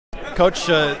Coach,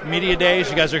 media days,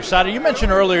 you guys are excited. You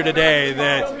mentioned earlier today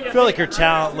that you feel like your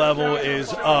talent level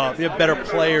is up. You have better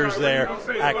players there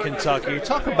at Kentucky.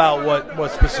 Talk about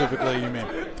what specifically you mean.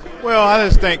 Well, I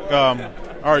just think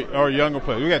our younger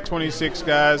players. We got 26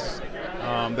 guys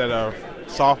that are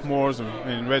sophomores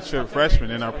and redshirt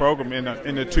freshmen in our program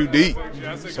in the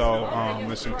 2D. So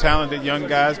there's some talented young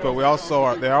guys, but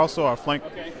they also are flanked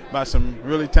by some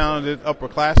really talented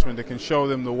upperclassmen that can show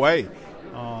them the way.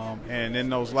 And in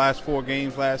those last 4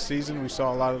 games last season, we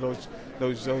saw a lot of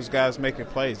those guys making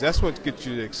plays. That's what gets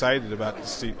you excited about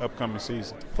the upcoming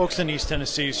season. Folks in East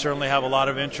Tennessee certainly have a lot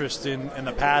of interest in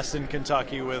the past in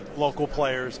Kentucky with local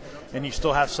players, and you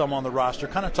still have some on the roster.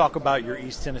 Kind of talk about your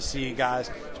East Tennessee guys,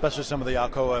 especially some of the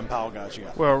Alcoa and Powell guys you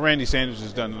got. Well, Randy Sanders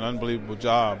has done an unbelievable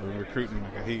job in recruiting.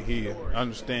 He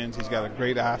understands. He's got a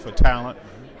great eye for talent.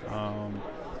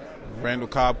 Randall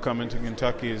Cobb coming to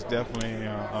Kentucky has definitely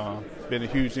been a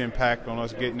huge impact on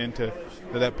us getting into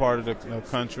that part of the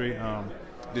country.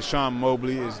 Deshaun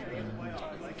Mobley is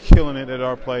killing it at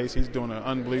our place. He's doing an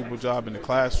unbelievable job in the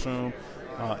classroom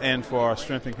and for our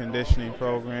strength and conditioning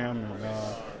program.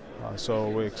 So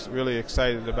we're really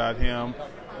excited about him.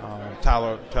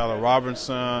 Tyler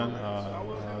Robinson,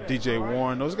 DJ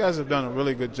Warren, those guys have done a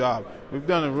really good job. We've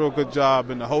done a real good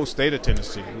job in the whole state of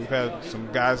Tennessee. We've had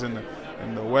some guys in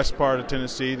the west part of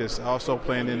Tennessee that's also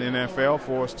playing in the NFL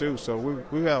for us too. So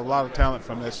we've had a lot of talent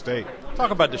from that state. Talk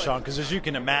about Deshaun, because as you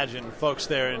can imagine, folks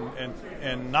there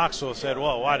in Knoxville said,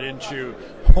 "Well, why didn't you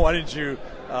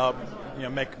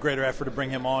make a greater effort to bring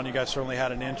him on? You guys certainly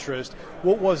had an interest."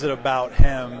 What was it about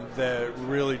him that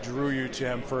really drew you to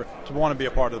him to want to be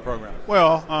a part of the program?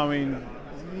 Well, I mean,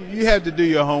 you had to do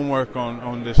your homework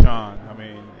on Deshaun. I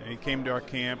mean, he came to our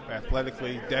camp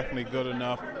athletically, definitely good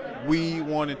enough. We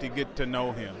wanted to get to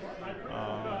know him.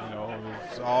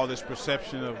 There's all this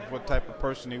perception of what type of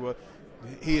person he was.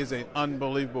 He is an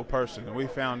unbelievable person, and we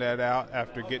found that out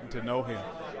after getting to know him.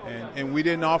 And we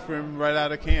didn't offer him right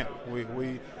out of camp.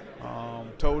 We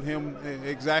told him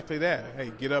exactly that.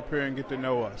 Hey, get up here and get to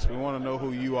know us. We want to know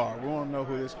who you are. We want to know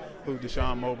who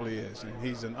Deshaun Mobley is. And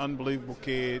he's an unbelievable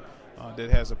kid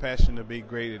that has a passion to be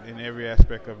great in every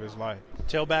aspect of his life.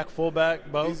 Tailback,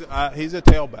 fullback, both? He's a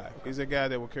tailback. He's a guy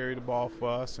that will carry the ball for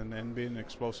us and then be an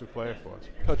explosive player for us.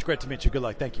 Coach, great to meet you. Good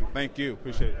luck. Thank you. Thank you.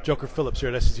 Appreciate it. Joker Phillips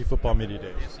here at SEC Football Media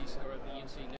Days.